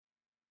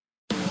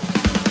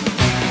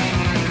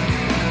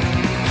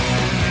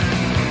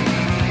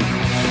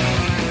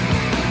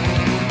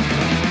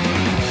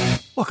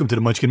Welcome to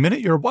the Munchkin Minute,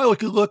 your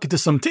bi-weekly look into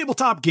some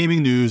tabletop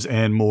gaming news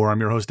and more. I'm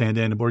your host, Dan,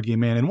 the Board Game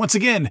Man. And once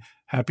again,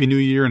 Happy New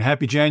Year and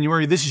Happy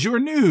January. This is your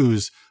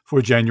news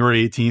for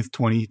January 18th,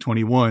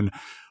 2021.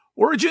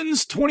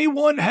 Origins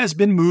 21 has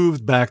been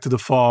moved back to the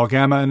fall.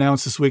 Gamma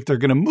announced this week they're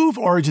going to move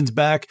Origins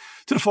back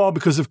to the fall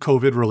because of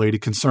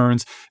COVID-related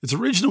concerns. It's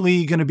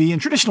originally going to be,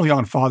 and traditionally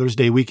on Father's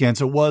Day weekend,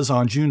 so it was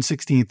on June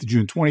 16th to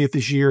June 20th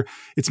this year.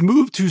 It's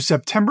moved to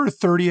September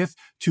 30th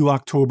to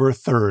October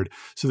 3rd.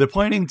 So they're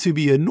planning to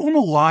be a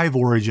normal live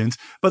Origins,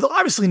 but they'll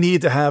obviously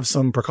need to have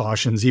some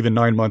precautions even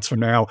 9 months from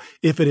now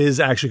if it is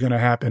actually going to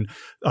happen.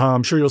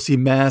 I'm sure you'll see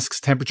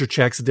masks, temperature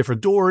checks at different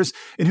doors,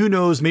 and who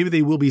knows, maybe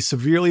they will be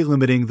severely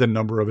limiting the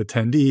number of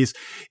attendees.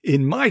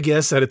 In my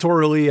guess,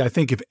 editorially, I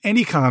think if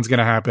any con's going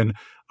to happen,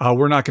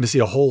 we're not going to see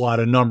a whole lot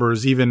of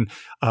numbers, even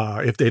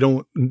if they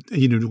don't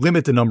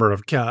limit the number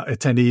of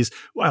attendees.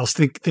 I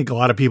think a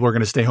lot of people are going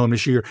to stay home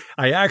this year.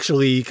 I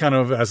actually, kind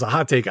of as a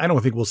hot take, I don't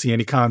think we'll see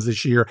any cons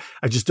this year.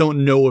 I just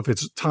don't know if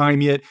it's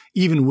time yet,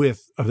 even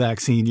with a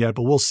vaccine yet,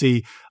 but we'll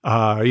see.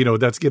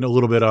 That's getting a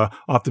little bit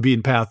off the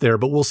beaten path there,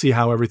 but we'll see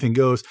how everything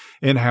goes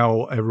and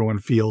how everyone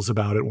feels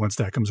about it once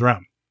that comes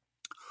around.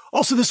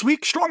 Also this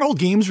week, Stronghold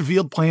Games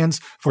revealed plans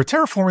for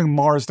Terraforming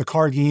Mars, the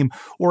card game,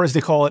 or as they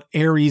call it,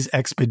 Ares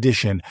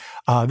Expedition.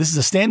 This is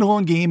a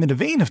standalone game in the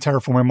vein of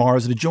Terraforming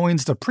Mars, and it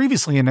joins the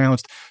previously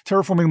announced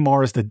Terraforming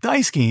Mars, the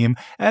dice game,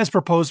 as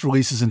proposed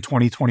releases in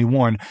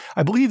 2021.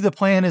 I believe the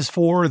plan is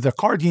for the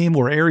card game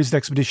or Ares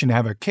Expedition to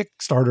have a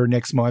Kickstarter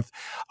next month,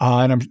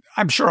 and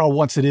I'm sure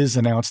once it is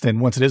announced and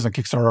once it is on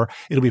Kickstarter,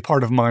 it'll be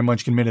part of my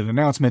Munchkin Minute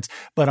announcements,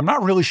 but I'm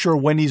not really sure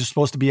when these are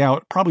supposed to be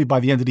out, probably by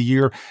the end of the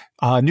year.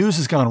 News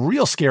has gone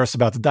real scarce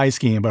about the dice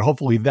game, but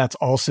hopefully that's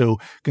also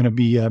going to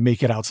be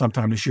make it out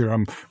sometime this year.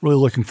 I'm really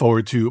looking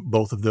forward to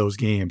both of those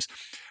games.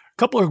 A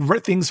couple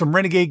of things from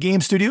Renegade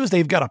Game Studios.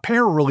 They've got a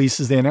pair of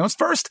releases they announced.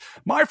 First,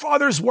 My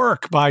Father's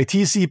Work by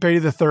T.C. Petty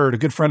III, a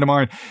good friend of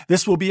mine.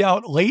 This will be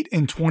out late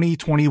in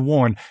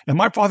 2021. And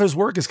My Father's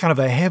Work is kind of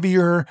a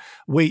heavier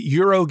weight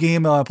Euro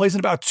game. Plays in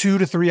about 2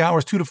 to 3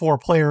 hours, 2 to 4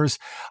 players.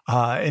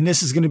 And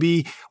this is going to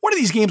be one of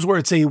these games where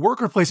it's a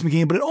worker placement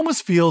game, but it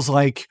almost feels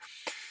like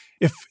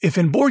if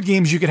in board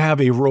games you could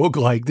have a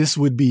roguelike, this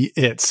would be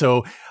it.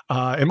 So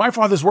in My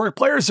Father's Work,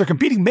 players are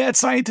competing mad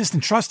scientists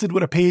entrusted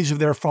with a page of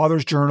their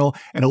father's journal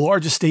and a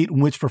large estate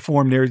in which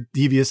perform their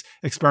devious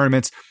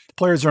experiments.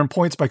 Players earn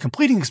points by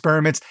completing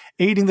experiments,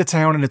 aiding the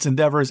town in its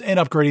endeavors, and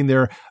upgrading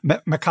their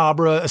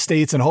macabre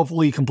estates and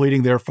hopefully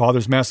completing their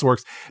father's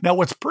masterworks. Now,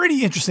 what's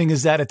pretty interesting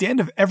is that at the end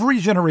of every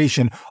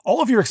generation,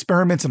 all of your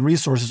experiments and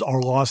resources are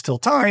lost till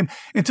time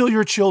until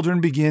your children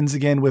begins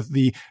again with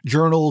the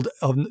journal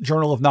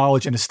of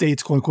knowledge and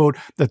estates, quote unquote,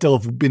 that they'll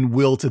have been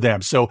willed to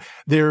them. So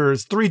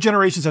there's 3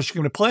 generations that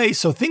you're going to play.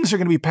 So things are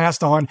going to be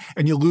passed on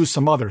and you'll lose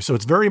some others. So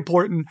it's very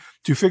important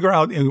to figure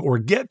out or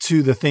get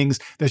to the things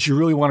that you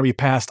really want to be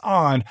passed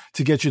on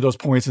to get you those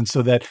points and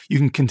so that you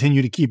can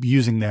continue to keep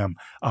using them.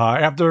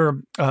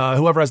 After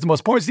whoever has the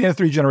most points at the end of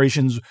 3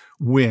 generations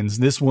wins.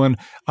 This one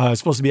is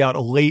supposed to be out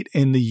late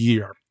in the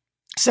year.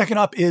 Second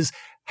up is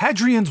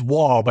Hadrian's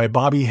Wall by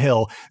Bobby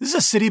Hill. This is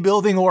a city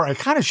building, or I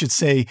kind of should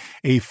say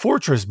a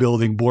fortress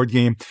building board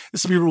game.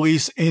 This will be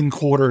released in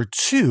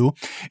Q2.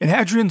 In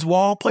Hadrian's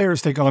Wall,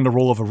 players take on the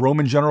role of a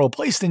Roman general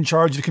placed in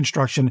charge of the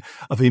construction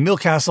of a mill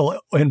castle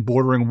and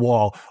bordering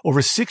wall.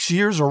 Over 6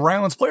 years or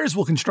rounds, players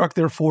will construct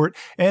their fort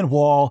and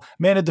wall,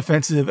 man a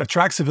defensive,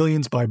 attract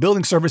civilians by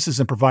building services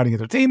and providing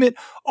entertainment,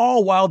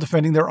 all while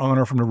defending their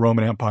honor from the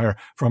Roman Empire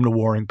from the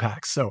warring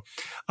pacts. So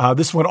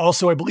this one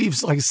also, I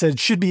believe, like I said,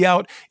 should be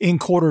out in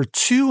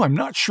Q2. I'm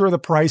not sure the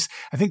price.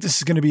 I think this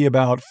is going to be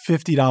about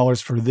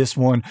 $50 for this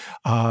one.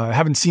 I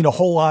haven't seen a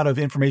whole lot of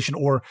information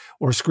or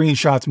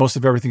screenshots. Most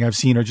of everything I've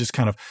seen are just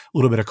kind of a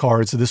little bit of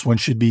cards. So this one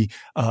should be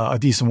a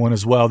decent one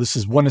as well. This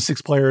is 1 to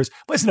 6 players,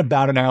 plays in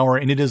about an hour,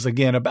 and it is,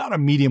 again, about a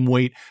medium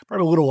weight,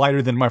 probably a little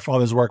lighter than My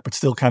Father's Work, but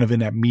still kind of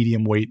in that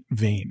medium weight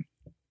vein.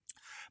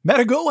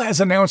 Metago has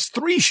announced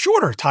 3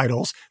 shorter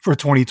titles for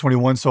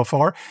 2021 so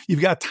far.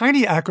 You've got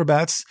Tiny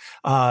Acrobats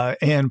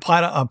and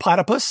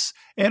Platypus,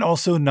 and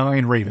also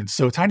 9 Ravens.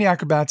 So Tiny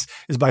Acrobats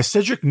is by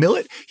Cedric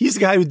Millett. He's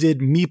the guy who did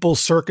Meeple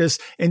Circus.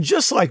 And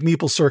just like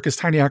Meeple Circus,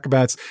 Tiny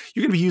Acrobats,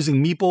 you're going to be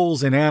using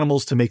meeples and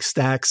animals to make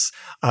stacks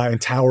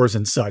and towers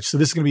and such. So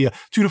this is going to be a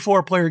 2 to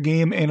 4 player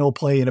game, and it'll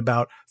play in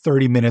about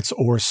 30 minutes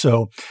or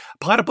so.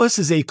 Platypus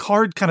is a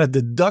card kind of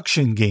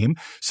deduction game.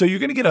 So you're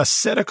going to get a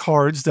set of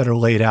cards that are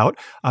laid out.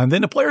 And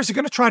then the players are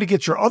going to try to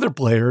get your other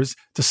players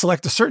to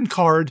select a certain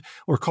card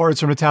or cards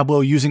from the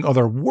tableau using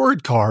other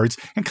word cards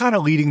and kind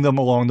of leading them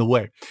along the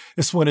way.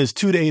 This one is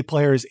 2 to 8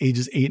 players,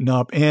 ages 8 and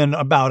up, and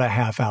about a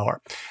half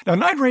hour. Now,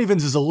 9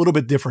 Ravens is a little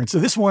bit different. So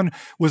this one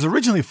was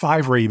originally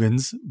 5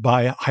 Ravens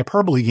by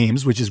Hyperbole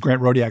Games, which is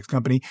Grant Rodiak's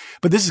company.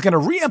 But this is going to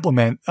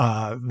re-implement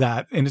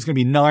that, and it's going to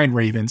be 9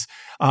 Ravens.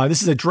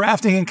 This is a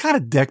drafting and kind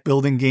of deck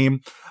building game.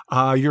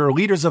 You're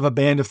leaders of a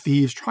band of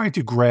thieves trying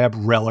to grab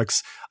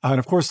relics. And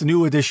of course, the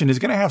new edition is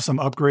going to have some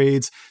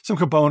upgrades, some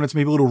components,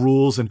 maybe little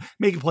rules, and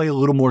make it play a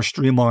little more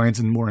streamlined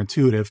and more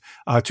intuitive.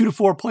 2 to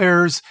 4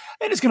 players,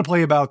 and it's going to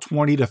play about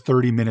 20 to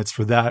 30 minutes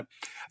for that.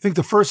 I think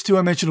the first 2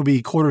 I mentioned will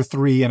be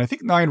Q3, and I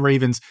think 9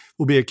 Ravens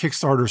will be a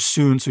Kickstarter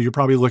soon, so you're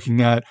probably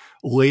looking at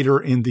later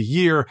in the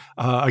year.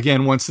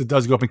 Again, once it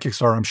does go up in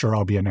Kickstarter, I'm sure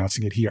I'll be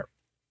announcing it here.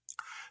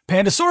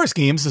 Pandasaurus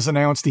Games has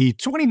announced the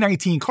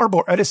 2019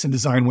 Cardboard Edison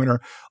design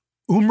winner,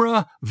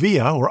 Umra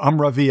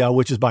Via,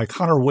 which is by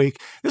Connor Wake.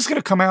 This is going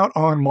to come out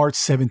on March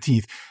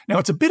 17th. Now,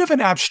 it's a bit of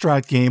an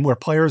abstract game where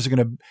players are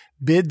going to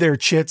bid their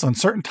chits on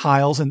certain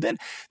tiles, and then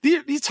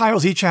these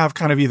tiles each have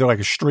kind of either like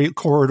a straight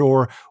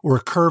corridor or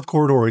a curved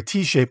corridor or a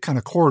T-shaped kind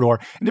of corridor.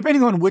 And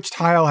depending on which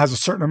tile has a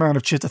certain amount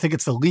of chits, I think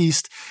it's the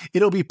least,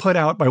 it'll be put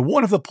out by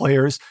one of the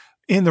players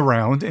in the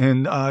round.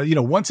 And,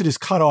 once it is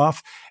cut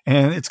off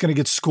and it's going to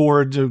get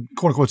scored,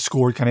 quote unquote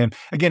scored kind of.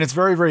 Again, it's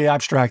very, very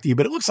abstract-y,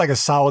 but it looks like a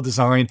solid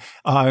design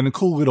and a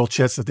cool little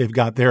chits that they've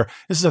got there.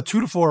 This is a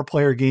 2 to 4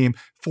 player game,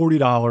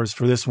 $40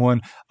 for this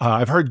one.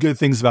 I've heard good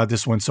things about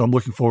this one, so I'm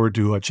looking forward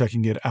to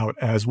checking it out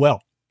as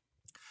well.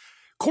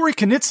 Corey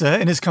Knizia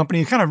and his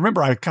company,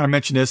 I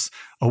mentioned this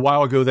a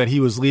while ago that he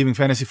was leaving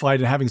Fantasy Flight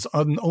and having his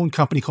own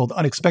company called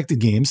Unexpected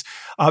Games.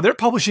 They're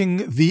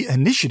publishing The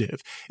Initiative.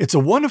 It's a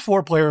 1 to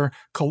 4 player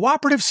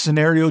cooperative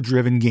scenario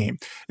driven game.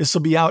 This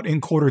will be out in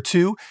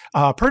Q2.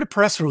 Per the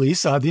press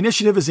release, The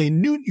Initiative is a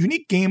new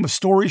unique game of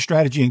story,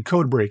 strategy, and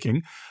code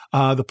breaking.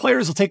 The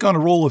players will take on a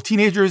role of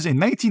teenagers in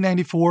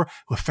 1994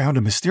 who have found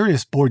a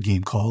mysterious board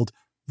game called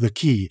The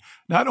Key.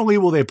 Not only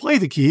will they play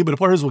The Key, but the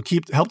players will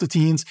help the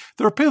teens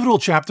through a pivotal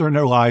chapter in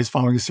their lives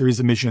following a series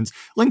of missions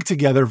linked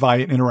together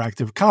via an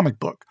interactive comic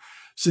book.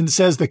 Since it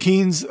says the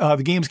game's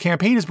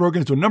campaign is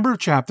broken into a number of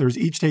chapters,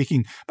 each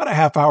taking about a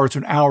half hour to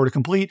an hour to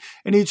complete,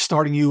 and each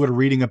starting you at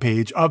reading a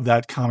page of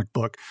that comic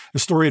book. The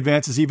story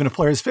advances even if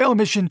players fail a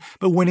mission,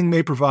 but winning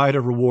may provide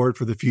a reward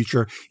for the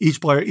future.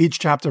 Each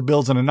chapter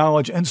builds on a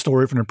knowledge and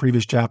story from the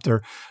previous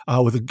chapter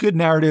with a good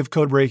narrative,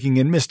 code breaking,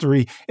 and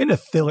mystery in a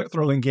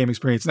thrilling game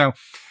experience. Now,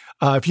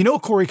 if you know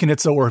Corey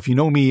Knizia, or if you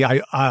know me,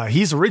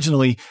 he's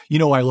originally,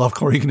 I love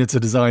Corey Knizia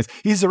designs.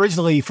 He's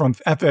originally from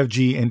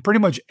FFG, and pretty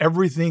much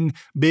everything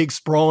big,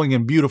 sprawling,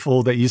 and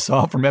beautiful that you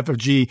saw from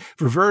FFG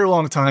for a very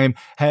long time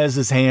has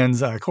his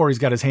hands. Corey's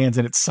got his hands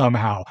in it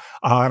somehow.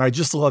 And I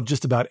just love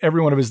just about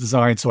every one of his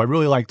designs. So I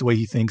really like the way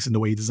he thinks and the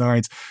way he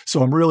designs.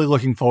 So I'm really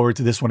looking forward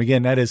to this one.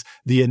 Again, that is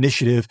The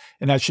Initiative,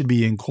 and that should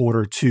be in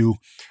Q2.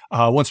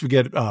 Once we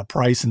get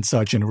price and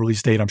such and a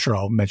release date, I'm sure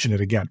I'll mention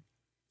it again.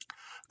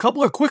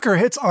 Couple of quicker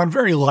hits on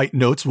very light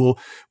notes. We'll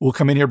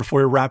come in here before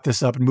we wrap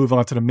this up and move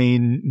on to the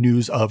main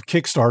news of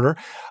Kickstarter.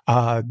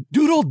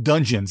 Doodle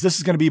Dungeons. This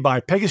is going to be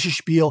by Pegasus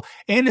Spiel,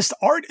 and this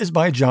art is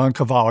by John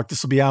Kovalik.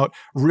 This will be out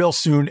real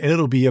soon, and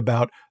it'll be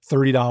about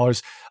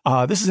 $30.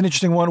 This is an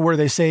interesting one where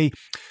they say,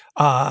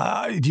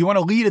 do you want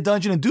to lead a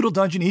dungeon? In Doodle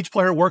Dungeon, each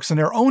player works on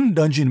their own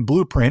dungeon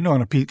blueprint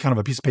on a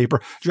piece of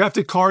paper.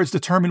 Drafted cards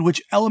determine which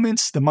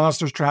elements, the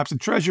monsters, traps, and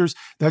treasures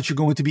that you're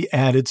going to be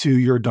added to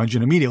your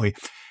dungeon immediately.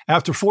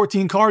 After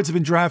 14 cards have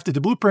been drafted,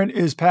 the blueprint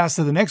is passed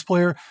to the next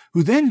player,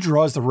 who then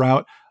draws the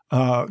route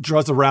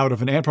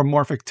of an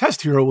anthropomorphic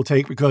test hero will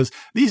take, because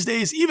these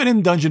days, even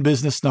in dungeon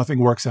business, nothing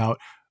works out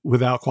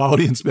without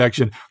quality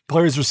inspection.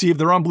 Players receive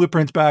their own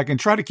blueprints back and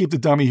try to keep the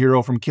dummy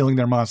hero from killing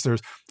their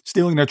monsters,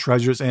 stealing their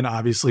treasures, and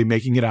obviously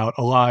making it out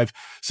alive.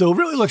 So it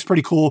really looks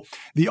pretty cool.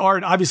 The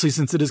art, obviously,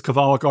 since it is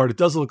Kovalik art, it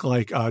does look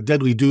like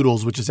Deadly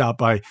Doodles, which is out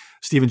by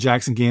Steven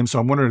Jackson Games. So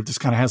I'm wondering if this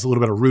kind of has a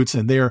little bit of roots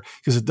in there,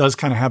 because it does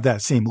kind of have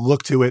that same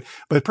look to it.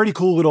 But a pretty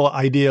cool little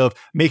idea of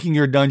making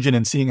your dungeon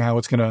and seeing how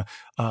it's going to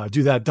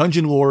do that.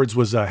 Dungeon Lords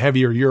was a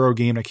heavier Euro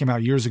game that came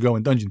out years ago,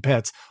 in Dungeon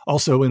Pets,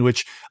 also, in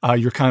which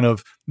you're kind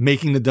of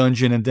making the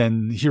dungeon and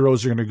then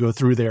heroes are going to go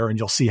through there and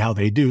you'll see how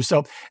they do.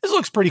 So this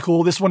looks pretty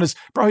cool. This one is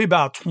probably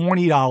about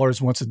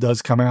 $20 once it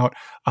does come out.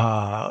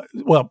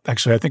 Well,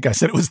 actually, I think I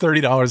said it was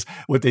 $30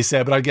 what they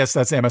said, but I guess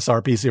that's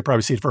MSRP. So you'll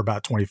probably see it for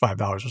about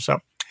 $25 or so.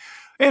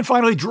 And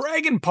finally,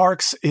 Dragon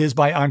Parks is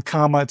by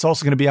Ankama. It's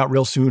also going to be out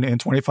real soon,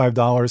 and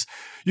 $25.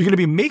 You're going to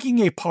be making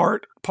a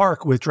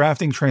park with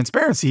drafting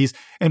transparencies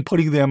and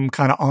putting them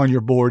kind of on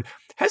your board.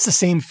 Has the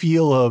same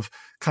feel of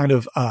kind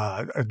of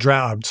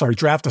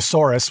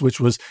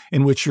Draftosaurus,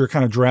 in which you're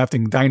kind of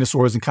drafting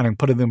dinosaurs and kind of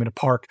putting them in a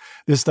park.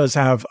 This does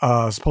have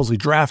supposedly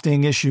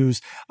drafting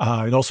issues,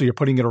 and also you're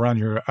putting it around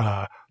your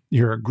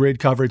grid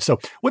coverage. So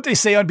what they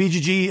say on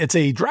BGG, it's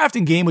a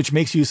drafting game which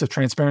makes use of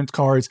transparent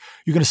cards.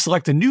 You're going to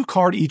select a new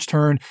card each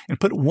turn and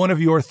put one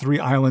of your 3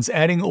 islands,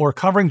 adding or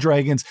covering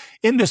dragons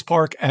in this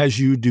park as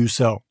you do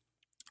so.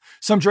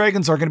 Some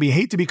dragons are going to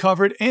hate to be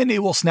covered, and they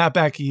will snap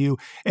back at you.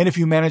 And if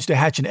you manage to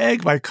hatch an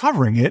egg by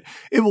covering it,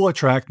 it will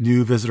attract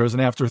new visitors.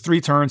 And after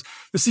 3 turns,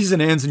 the season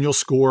ends and you'll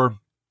score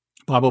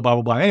blah, blah, blah,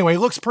 blah, blah. Anyway, it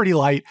looks pretty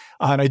light.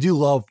 And I do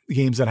love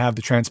games that have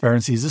the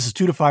transparencies. This is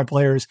 2 to 5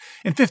 players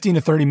in 15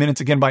 to 30 minutes,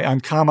 again by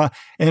Ankama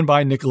and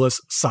by Nicholas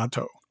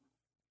Sato.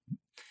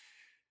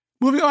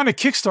 Moving on to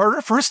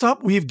Kickstarter, first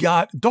up, we've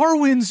got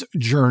Darwin's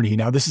Journey.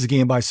 Now, this is a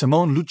game by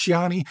Simone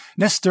Luciani,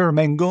 Nestor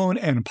Mangone,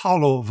 and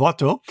Paolo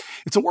Votto.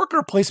 It's a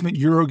worker placement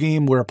Euro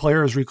game where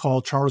players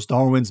recall Charles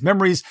Darwin's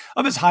memories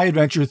of his high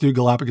adventure through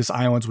Galapagos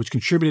Islands, which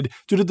contributed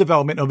to the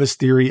development of his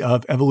theory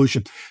of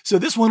evolution. So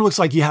this one looks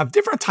like you have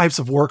different types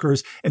of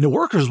workers, and the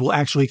workers will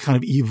actually kind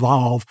of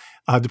evolve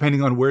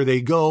depending on where they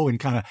go and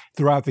kind of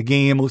throughout the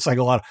game. It looks like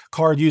a lot of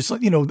card use.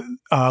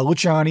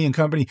 Luciani and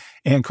company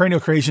and Cranial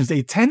Creations,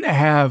 they tend to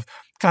have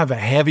kind of a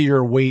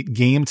heavier weight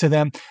game to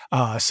them.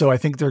 So I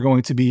think they're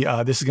going to be,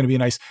 this is going to be a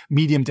nice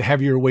medium to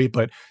heavier weight,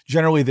 but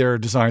generally their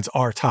designs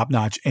are top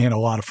notch and a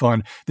lot of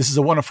fun. This is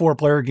a 1 to 4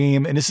 player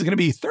game, and this is going to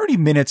be 30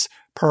 minutes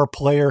per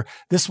player.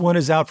 This one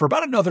is out for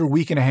about another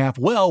week and a half.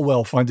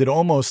 Well funded,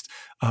 almost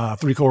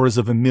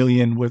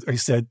 $750,000 with, like I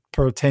said,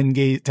 per 10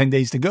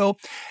 days to go.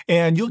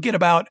 And you'll get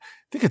about,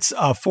 I think it's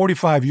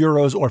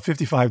 €45 or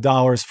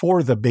 $55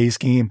 for the base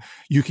game.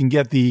 You can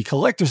get the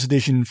collector's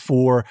edition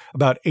for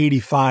about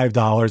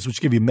 $85,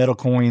 which give you metal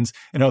coins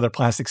and other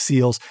plastic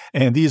seals.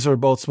 And these are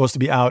both supposed to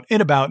be out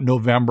in about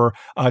November.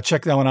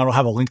 Check that one out. I'll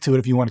have a link to it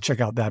if you want to check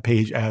out that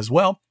page as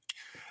well.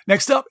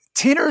 Next up,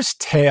 Tinner's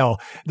Tale.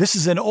 This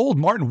is an old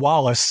Martin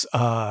Wallace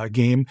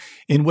game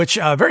in which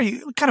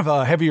very kind of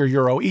a heavier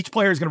Euro. Each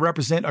player is going to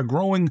represent a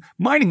growing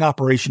mining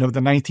operation of the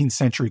 19th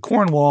century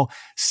Cornwall,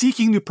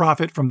 seeking to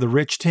profit from the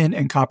rich tin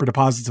and copper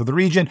deposits of the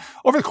region.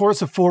 Over the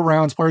course of 4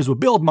 rounds, players will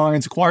build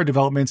mines, acquire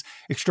developments,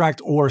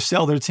 extract ore,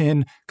 sell their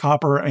tin,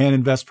 copper, and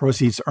invest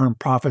proceeds to earn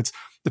profits.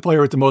 The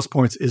player with the most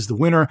points is the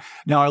winner.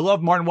 Now, I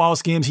love Martin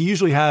Wallace games. He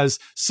usually has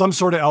some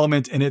sort of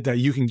element in it that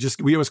you can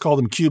we always call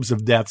them cubes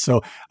of death.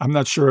 So I'm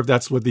not sure if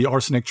that's with the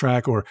arsenic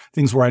track or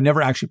things where I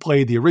never actually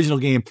played the original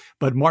game,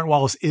 but Martin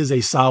Wallace is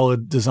a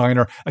solid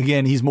designer.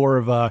 Again, he's more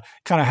of a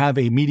kind of have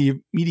a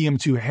medium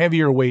to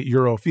heavier weight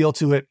Euro feel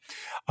to it.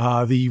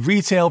 The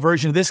retail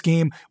version of this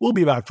game will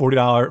be about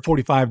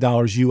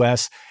 $45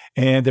 US.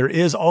 And there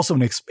is also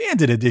an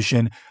expanded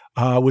edition,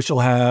 which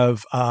will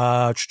have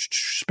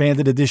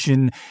expanded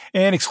edition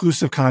and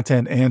exclusive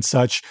content and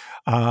such.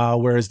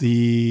 Whereas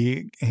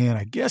and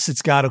I guess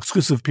it's got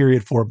exclusivity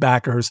period for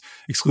backers.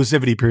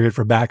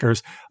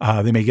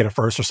 They may get it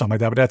first or something like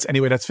that. But that's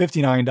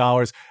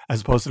 $59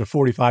 as opposed to the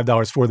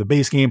 $45 for the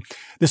base game.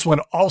 This one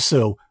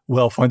also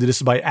well funded. This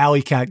is by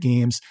Alley Cat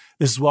Games.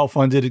 This is well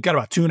funded. It got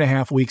about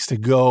 2.5 weeks to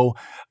go.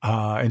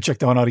 And check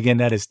that one out again.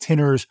 That is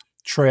Tinner's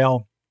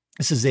Trail.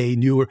 This is a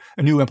new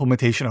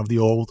implementation of the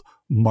old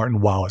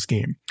Martin Wallace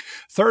game.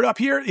 Third up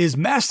here is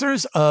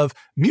Masters of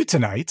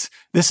Mutanite.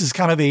 This is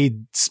kind of a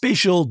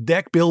spatial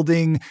deck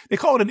building. They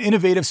call it an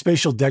innovative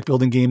spatial deck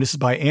building game. This is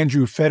by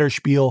Andrew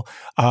Federspiel.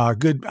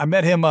 Good. I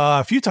met him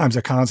a few times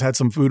at cons, had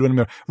some food with him.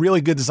 A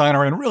really good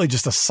designer and really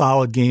just a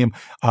solid game.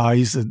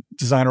 He's a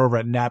designer over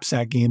at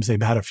Knapsack Games.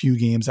 They've had a few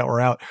games that were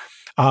out.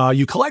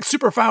 You collect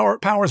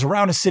superpowers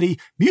around a city,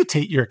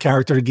 mutate your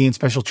character to gain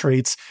special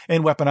traits,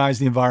 and weaponize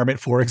the environment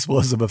for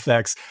explosive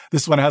effects.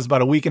 This one has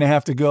about a week and a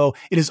half to go.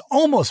 It is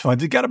almost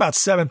funded. It got about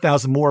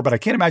 7,000 more, but I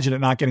can't imagine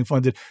it not getting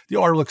funded. The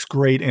art looks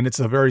great, and it's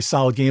a very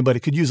solid game, but it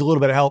could use a little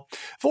bit of help.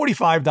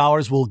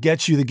 $45 will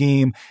get you the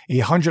game.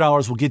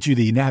 $100 will get you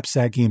the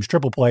Knapsack Games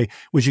Triple Play,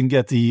 which you can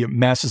get the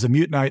Masters of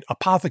Mutanite,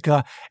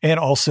 Apotheca, and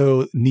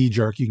also Knee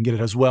Jerk. You can get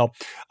it as well.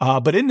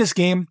 But in this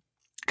game,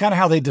 kind of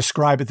how they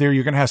describe it there,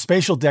 you're going to have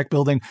spatial deck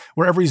building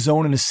where every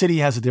zone in a city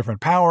has a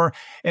different power.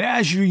 And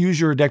as you use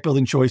your deck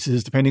building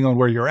choices, depending on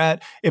where you're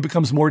at, it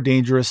becomes more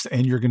dangerous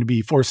and you're going to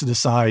be forced to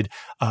decide,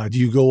 do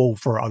you go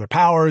for other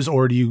powers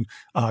or do you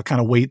kind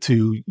of wait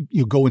to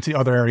go into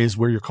other areas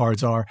where your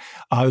cards are?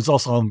 There's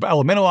also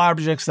elemental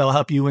objects that'll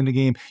help you in the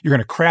game. You're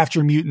going to craft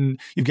your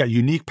mutant. You've got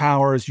unique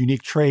powers,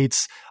 unique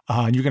traits.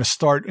 And you're going to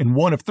start in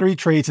one of 3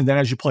 traits, and then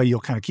as you play, you'll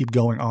kind of keep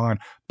going on.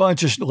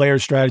 Bunch of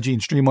layered strategy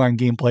and streamlined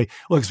gameplay.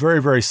 Looks very,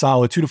 very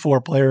solid. 2 to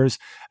 4 players,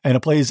 and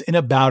it plays in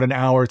about an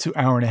hour to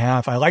hour and a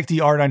half. I like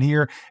the art on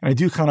here, and I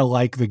do kind of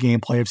like the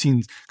gameplay. I've seen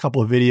a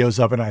couple of videos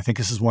of it, and I think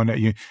this is one that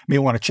you may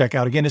want to check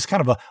out. Again, it's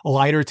kind of a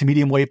lighter to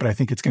medium weight, but I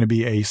think it's going to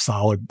be a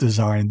solid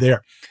design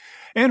there.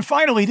 And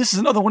finally, this is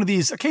another one of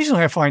these.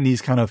 Occasionally I find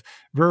these kind of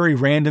very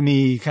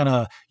randomy, kind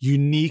of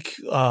unique,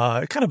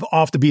 kind of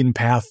off the beaten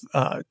path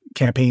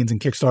campaigns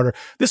and Kickstarter.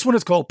 This one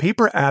is called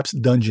Paper Apps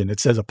Dungeon. It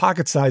says a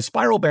pocket-sized,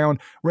 spiral-bound,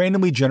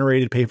 randomly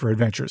generated paper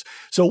adventures.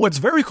 So what's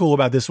very cool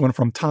about this one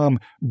from Tom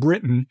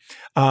Britton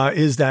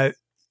is that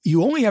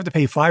you only have to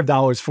pay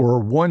 $5 for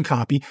one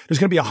copy. There's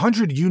going to be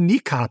 100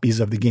 unique copies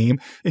of the game,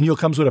 and you'll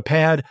comes with a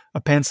pad, a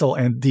pencil,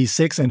 and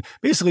D6. And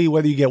basically,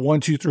 whether you get 1,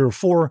 2, 3, or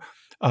 4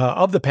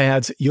 of the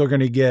pads, you're going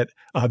to get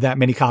that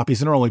many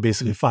copies, and they're only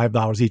basically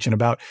 $5 each, and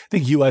about, I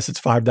think US, it's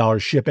 $5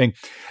 shipping.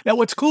 Now,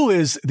 what's cool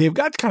is they've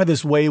got kind of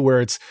this way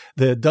where it's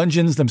the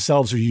dungeons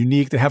themselves are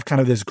unique. They have kind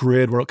of this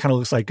grid where it kind of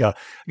looks like I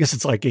guess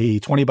it's like a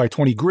 20 by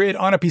 20 grid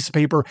on a piece of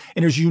paper,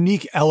 and there's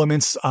unique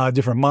elements,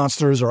 different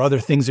monsters or other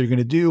things that you're going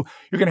to do.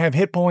 You're going to have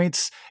hit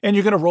points, and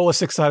you're going to roll a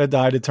 6-sided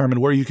die to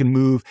determine where you can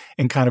move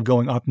and kind of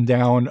going up and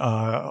down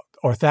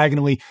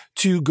orthogonally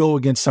to go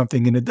against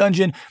something in a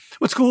dungeon.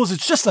 What's cool is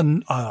it's just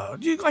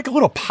like a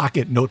little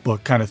pocket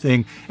notebook kind of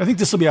thing. I think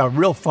this will be a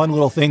real fun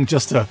little thing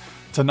just to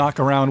knock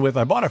around with.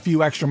 I bought a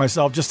few extra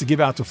myself just to give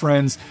out to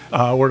friends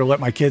or to let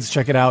my kids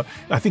check it out.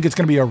 I think it's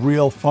going to be a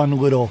real fun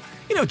little,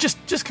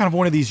 just kind of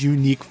one of these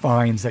unique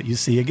finds that you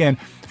see. Again,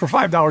 for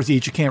 $5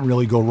 each, you can't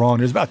really go wrong.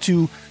 There's about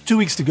two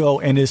weeks to go,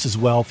 and this is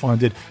well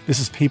funded. This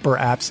is Paper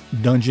Apps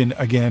Dungeon,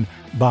 again,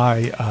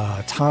 by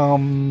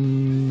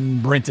Tom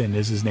Brinton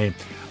is his name.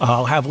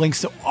 I'll have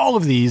links to all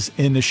of these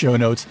in the show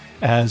notes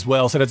as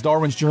well. So that's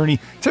Darwin's Journey,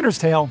 Tinner's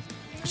Trail,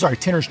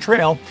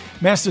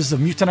 Masters of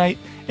Mutanite,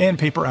 and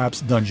Paper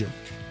Apps Dungeon.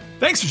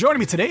 Thanks for joining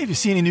me today. If you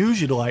see any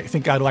news you'd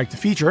think I'd like to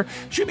feature,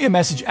 shoot me a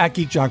message at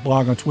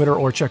GeekJockBlog on Twitter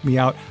or check me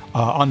out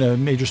on the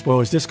Major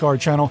Spoilers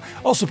Discord channel.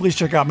 Also, please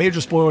check out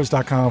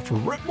MajorSpoilers.com for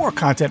more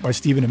content by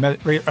Steven and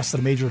the rest of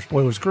the Major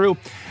Spoilers crew.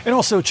 And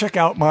also check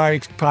out my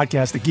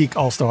podcast, the Geek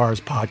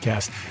All-Stars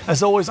Podcast.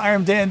 As always, I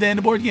am Dan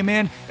the Board Game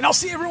Man, and I'll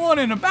see everyone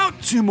in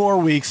about 2 more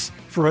weeks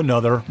for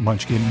another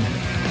Munchkin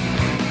Minute.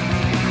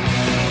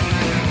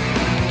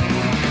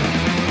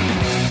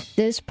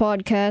 This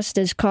podcast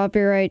is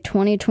copyright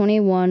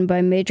 2021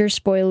 by Major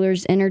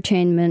Spoilers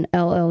Entertainment,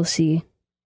 LLC.